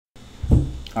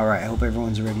All right, I hope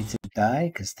everyone's ready to die,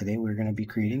 because today we're going to be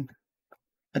creating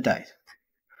a die.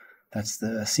 That's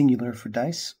the singular for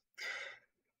dice.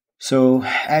 So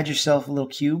add yourself a little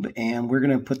cube, and we're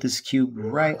going to put this cube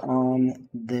right on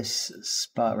this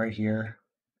spot right here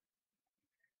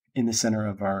in the center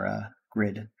of our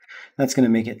grid. That's going to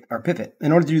make it our pivot.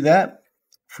 In order to do that,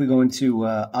 if we go into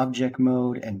object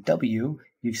mode and W,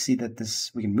 you see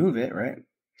that we can move it, right?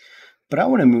 But I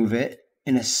want to move it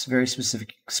in a very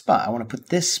specific spot. I want to put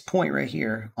this point right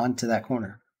here onto that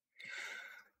corner.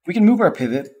 We can move our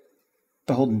pivot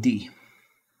by holding D,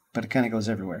 but it kind of goes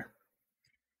everywhere.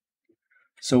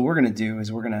 So what we're going to do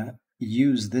is we're going to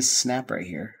use this snap right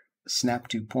here, snap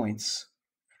 2 points,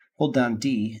 hold down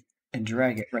D, and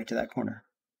drag it right to that corner.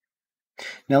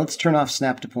 Now let's turn off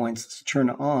snap to points. Let's turn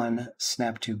on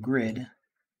snap to grid,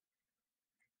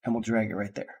 and we'll drag it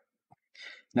right there.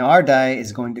 Now our die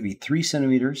is going to be 3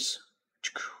 centimeters.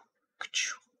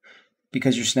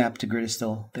 Because your snap to grid is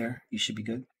still there, you should be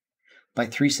good. By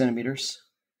 3 centimeters.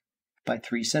 By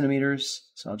 3 centimeters.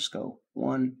 So I'll just go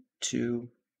 1, 2,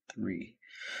 3.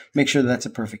 Make sure that's a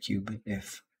perfect cube.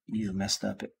 If you messed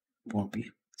up, it won't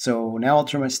be. So now I'll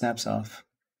turn my snaps off.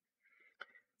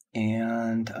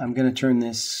 And I'm going to turn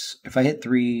this, if I hit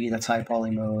 3, that's high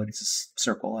poly mode. It's a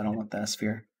circle. I don't want that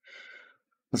sphere.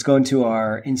 Let's go into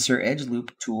our insert edge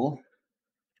loop tool.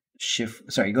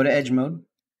 Go to edge mode.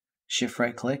 Shift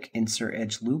right click, insert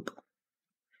edge loop,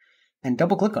 and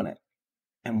double click on it.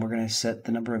 And we're going to set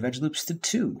the number of edge loops to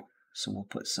 2. So we'll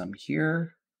put some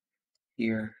here,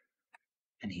 here,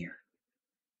 and here.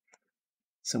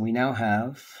 So we now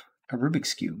have a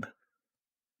Rubik's Cube.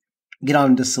 Get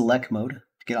on to select mode,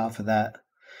 get off of that.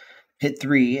 Hit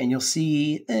 3, and you'll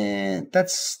see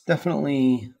that's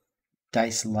definitely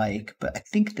dice-like, but I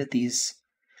think that these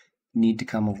need to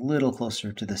come a little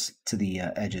closer to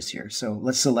the edges here. So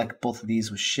let's select both of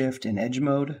these with Shift in edge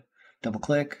mode. Double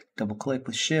click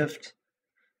with Shift.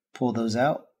 Pull those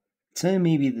out. So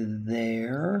maybe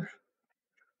there.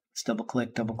 Let's double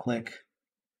click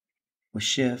with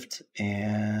Shift,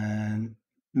 and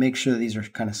make sure these are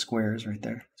kind of squares right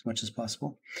there as much as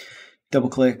possible. Double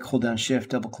click, hold down Shift,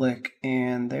 double click,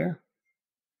 and there.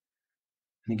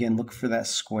 And again, look for that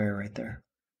square right there.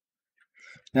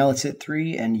 Now let's hit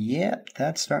 3, and yep,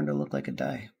 that's starting to look like a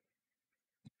die.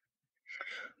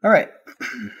 All right,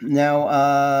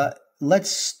 now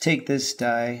let's take this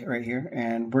die right here,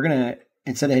 and we're gonna,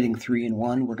 instead of hitting 3 and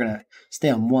 1, we're gonna stay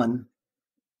on 1,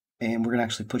 and we're gonna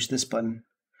actually push this button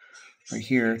right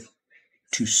here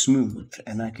to smooth,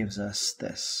 and that gives us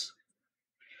this.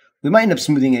 We might end up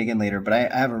smoothing it again later, but I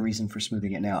have a reason for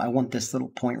smoothing it now. I want this little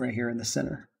point right here in the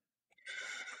center.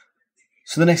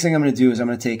 So the next thing I'm going to do is I'm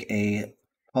going to take a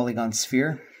polygon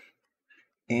sphere,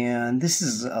 and this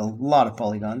is a lot of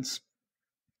polygons.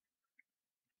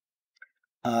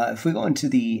 If we go into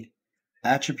the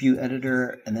attribute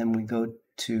editor and then we go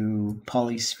to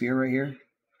polysphere right here,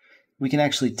 we can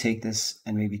actually take this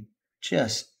and maybe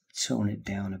just tone it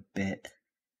down a bit.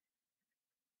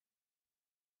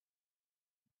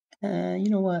 You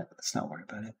know what? Let's not worry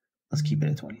about it. Let's keep it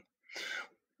at 20.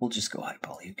 We'll just go high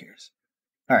poly. Who cares?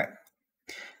 All right.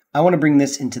 I want to bring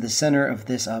this into the center of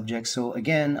this object. So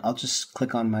again, I'll just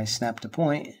click on my snap to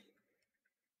point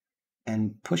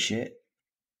and push it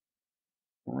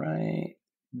right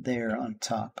there on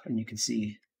top. And you can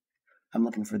see I'm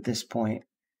looking for this point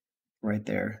right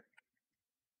there.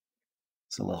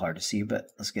 It's a little hard to see, but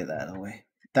let's get that out of the way.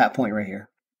 That point right here,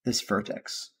 this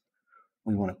vertex.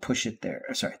 We want to push it there.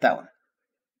 Sorry, that one.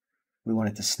 We want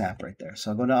it to snap right there.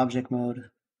 So I'll go to object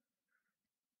mode,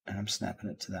 and I'm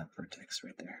snapping it to that vertex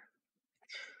right there.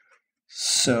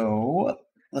 So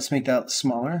let's make that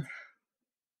smaller.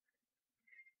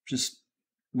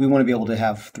 We want to be able to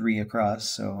have 3 across,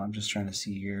 so I'm just trying to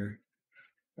see here.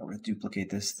 I'm going to duplicate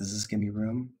this. Does this give me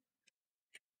room?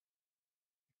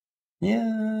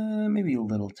 Yeah, maybe a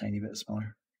little tiny bit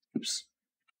smaller. Oops.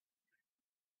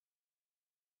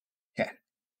 Okay.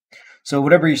 So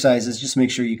whatever your size is, just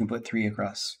make sure you can put 3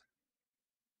 across.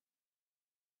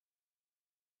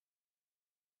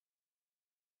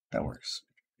 That works.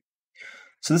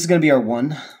 So this is going to be our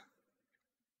 1.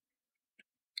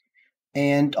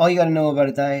 And all you got to know about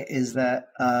a die is that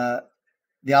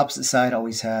the opposite side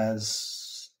always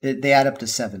has, they add up to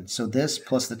 7. So this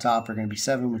plus the top are going to be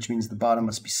 7, which means the bottom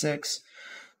must be 6.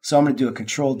 So I'm going to do a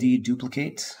Control-D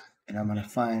duplicate, and I'm going to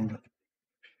find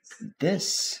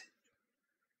this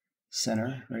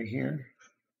center right here,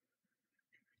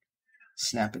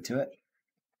 snap it to it.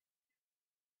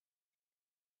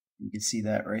 You can see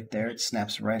that right there. It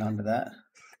snaps right onto that.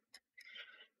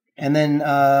 And then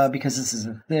because this is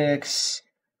a 6,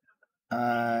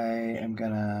 I am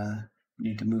going to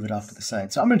need to move it off to the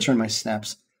side. So I'm going to turn my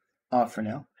snaps off for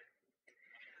now.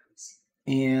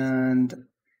 And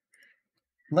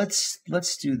let's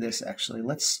do this actually.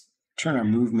 Let's turn our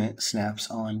movement snaps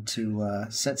on to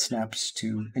set snaps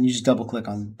to, and you just double click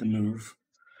on the move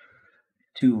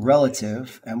to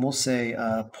relative, and we'll say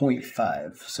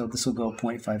 0.5. So this will go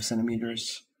 0.5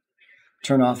 centimeters.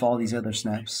 Turn off all these other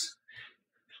snaps.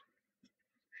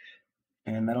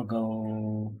 And that'll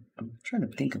go, I'm trying to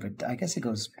think of it. I guess it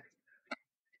goes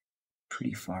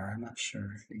pretty far. I'm not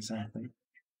sure exactly.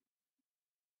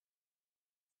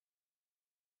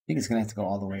 I think it's going to have to go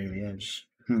all the way to the edge.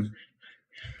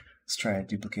 Let's try it.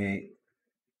 Duplicate.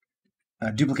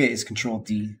 Duplicate is Control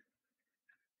D.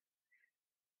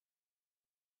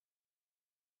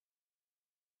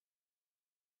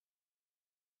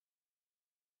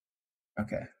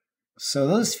 Okay. So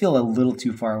those feel a little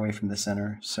too far away from the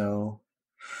center. So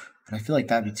I feel like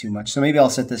that'd be too much. So maybe I'll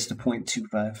set this to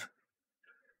 0.25.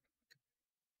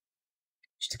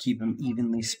 Just to keep them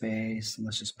evenly spaced. And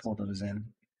let's just pull those in.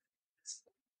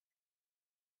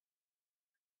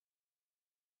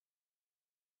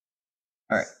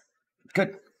 All right,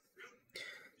 good.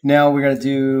 Now we're going to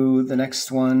do the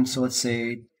next one. So let's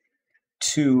say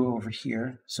 2 over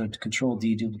here. So to Control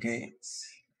D, duplicate.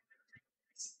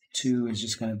 2 is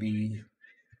just going to be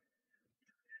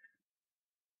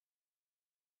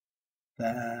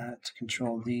that,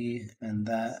 Control D, and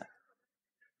that.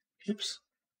 Oops.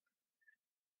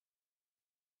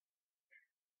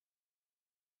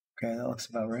 Okay, that looks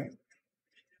about right.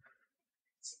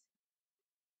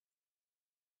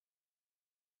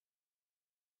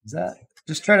 Is that,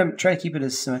 just try to keep it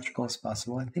as symmetrical as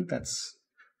possible. I think that's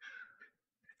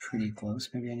pretty close.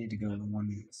 Maybe I need to go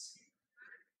 1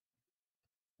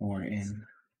 more in.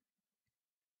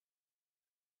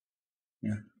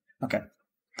 Yeah. Okay.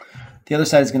 The other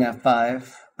side is going to have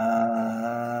 5.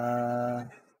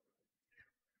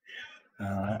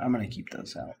 I'm going to keep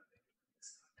those out.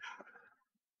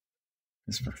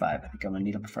 This for 5. I think I'm going to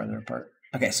need them further apart.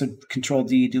 Okay, so Control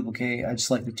D, duplicate. I just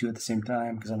select the 2 at the same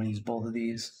time because I'm going to use both of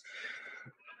these.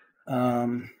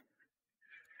 And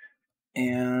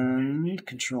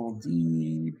Control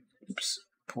D. Oops.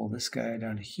 Pull this guy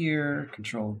down to here.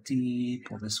 Control D.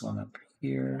 Pull this one up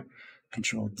here.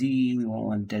 Control D. We want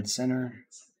one dead center.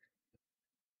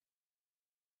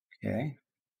 Okay.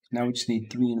 Now we just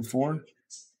need 3 and 4.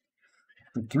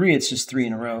 For 3, it's just 3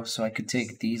 in a row, so I could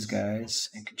take these guys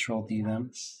and Control D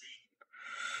them.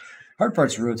 Hard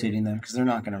part's rotating them because they're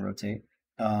not going to rotate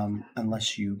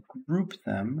unless you group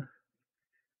them.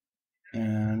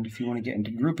 And if you want to get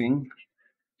into grouping,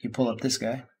 you pull up this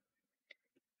guy.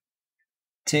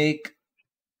 If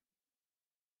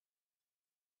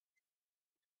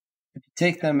you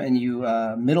take them and you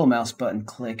middle mouse button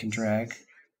click and drag,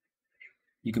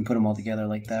 you can put them all together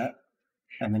like that.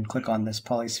 And then click on this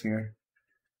polysphere.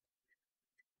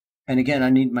 And again, I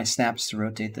need my snaps to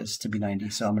rotate this to be 90.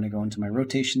 So I'm going to go into my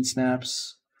rotation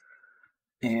snaps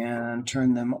and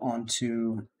turn them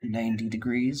onto 90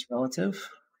 degrees relative.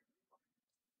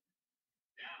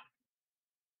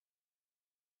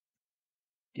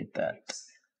 Get that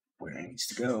where it needs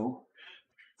to go.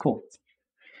 Cool.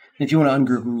 If you want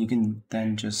to ungroup them, you can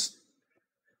then just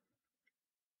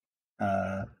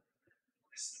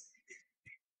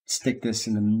stick this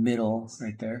in the middle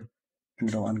right there. And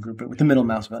it'll ungroup it with the middle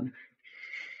mouse button.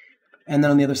 And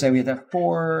then on the other side, we have that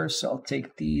 4. So I'll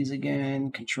take these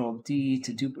again, Control D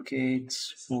to duplicate,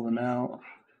 pull them out.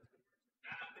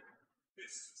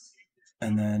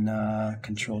 And then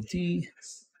Control D,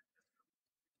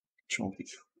 Control D.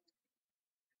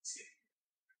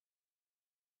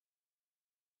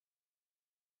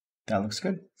 That looks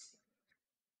good.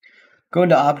 Go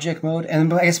into object mode.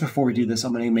 And I guess before we do this,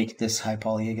 I'm going to make this high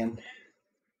poly again.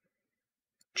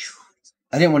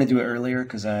 I didn't want to do it earlier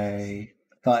because I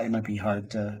thought it might be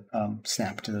hard to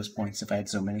snap to those points if I had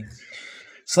so many.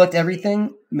 Select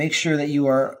everything. Make sure that you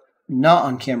are not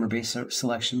on camera-based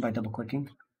selection by double-clicking.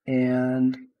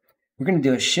 And we're going to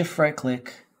do a shift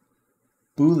right-click,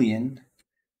 Boolean,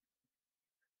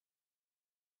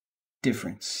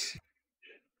 difference.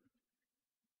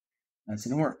 That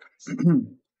didn't work.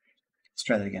 Let's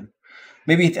try that again.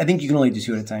 Maybe, I think you can only do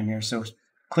 2 at a time here. So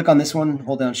click on this one,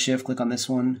 hold down shift, click on this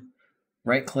one,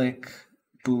 right-click,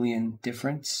 Boolean,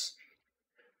 difference.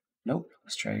 Nope,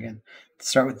 let's try again.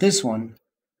 Start with this one,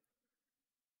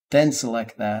 then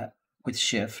select that with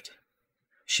shift.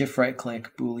 Shift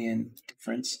right-click, Boolean,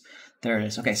 difference. There it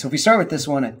is. Okay, so if we start with this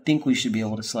one, I think we should be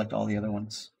able to select all the other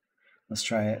ones. Let's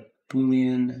try it.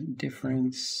 Boolean,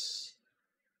 difference.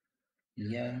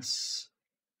 Yes.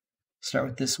 Start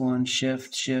with this one.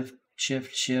 Shift, shift,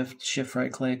 shift, shift, shift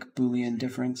right-click, Boolean,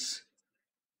 difference.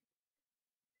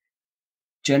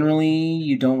 Generally,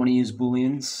 you don't want to use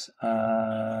booleans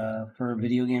for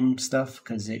video game stuff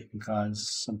because it can cause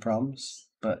some problems.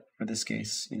 But for this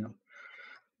case,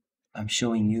 I'm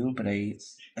showing you, but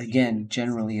again,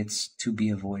 generally it's to be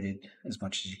avoided as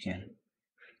much as you can.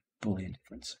 Boolean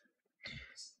difference.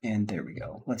 And there we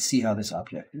go. Let's see how this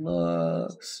object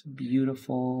looks.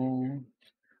 Beautiful.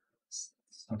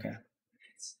 Okay.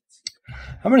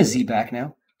 I'm going to Z back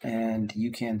now, and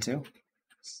you can too.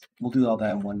 We'll do all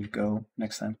that in one go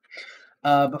next time.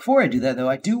 Before I do that, though,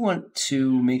 I do want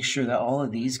to make sure that all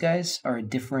of these guys are a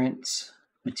different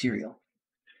material.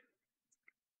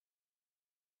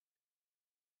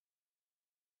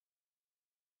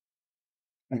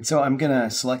 And so I'm going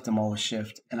to select them all with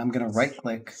Shift, and I'm going to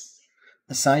right-click,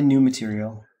 assign new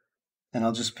material, and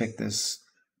I'll just pick this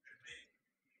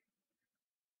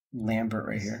Lambert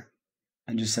right here,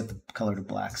 and just set the color to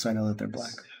black so I know that they're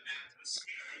black.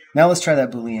 Now let's try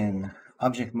that Boolean.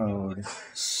 Object mode.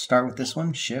 Start with this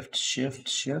one. Shift, Shift,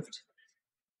 Shift.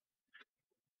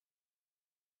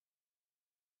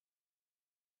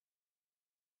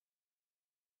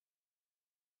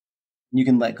 You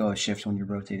can let go of Shift when you're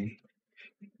rotating.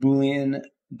 Boolean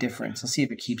difference. Let's see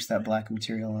if it keeps that black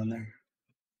material on there.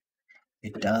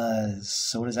 It does.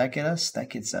 So what does that get us? That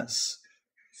gets us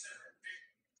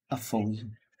a fully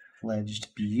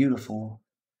fledged, beautiful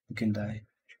looking die.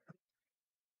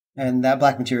 And that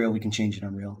black material, we can change in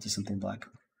Unreal to something black.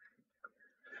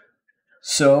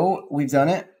 So we've done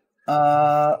it.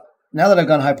 Now that I've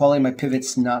gone high poly, my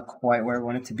pivot's not quite where I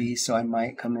want it to be, so I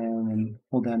might come in and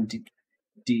hold down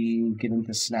D, get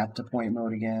into snap to point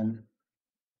mode again,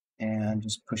 and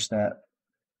just push that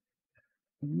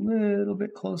a little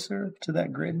bit closer to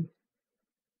that grid.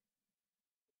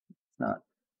 Not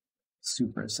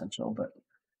super essential, but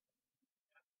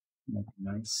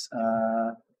nice.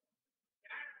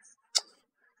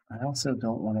 I also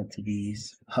don't want it to be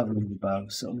hovering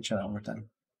above, so let me try that one more time.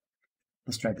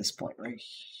 Let's try this point right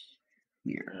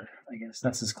here. I guess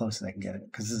that's as close as I can get it,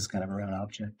 because this is kind of a round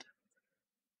object.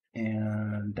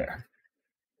 And there.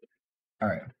 All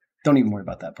right. Don't even worry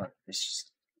about that part. It's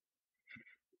just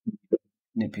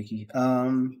nitpicky.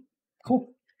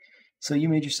 Cool. So you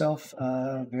made yourself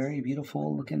a very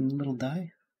beautiful looking little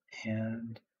die,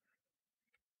 and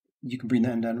you can bring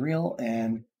that into Unreal,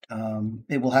 and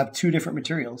it will have two different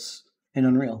materials in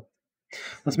Unreal.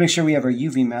 Let's make sure we have our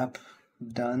UV map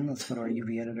done. Let's go to our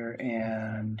UV editor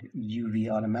and UV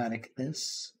automatic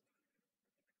this.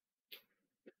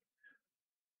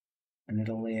 And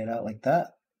it'll lay it out like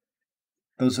that.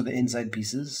 Those are the inside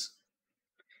pieces.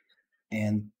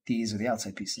 And these are the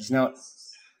outside pieces. Now,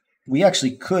 we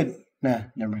actually could, never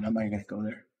mind, I'm not going to go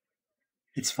there.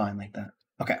 It's fine like that.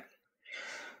 Okay.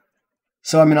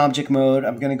 So I'm in object mode.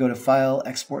 I'm going to go to File,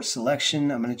 Export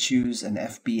Selection. I'm going to choose an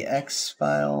FBX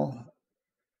file,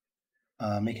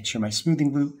 making sure my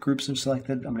smoothing groups are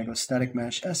selected. I'm going to go static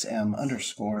mesh SM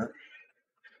 _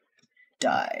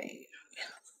 die.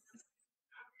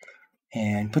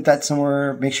 And put that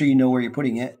somewhere. Make sure you know where you're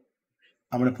putting it.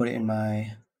 I'm going to put it in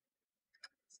my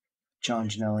John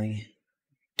Janelli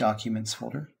documents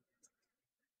folder.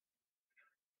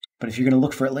 But if you're going to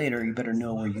look for it later, you better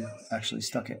know where you actually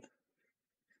stuck it.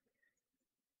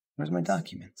 Where's my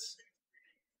documents?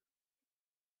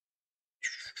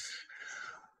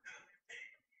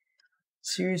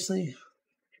 Seriously?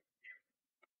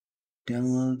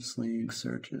 Downloads, links,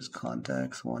 searches,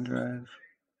 contacts, OneDrive,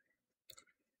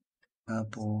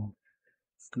 Apple,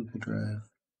 Google Drive,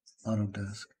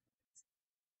 Autodesk.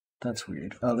 That's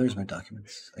weird. Oh, there's my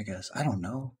documents, I guess. I don't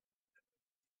know.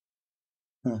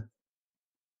 Huh.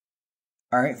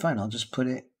 All right, fine. I'll just put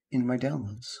it in my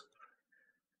downloads.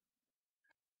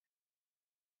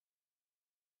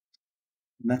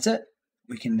 And that's it.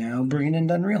 We can now bring it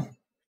into Unreal.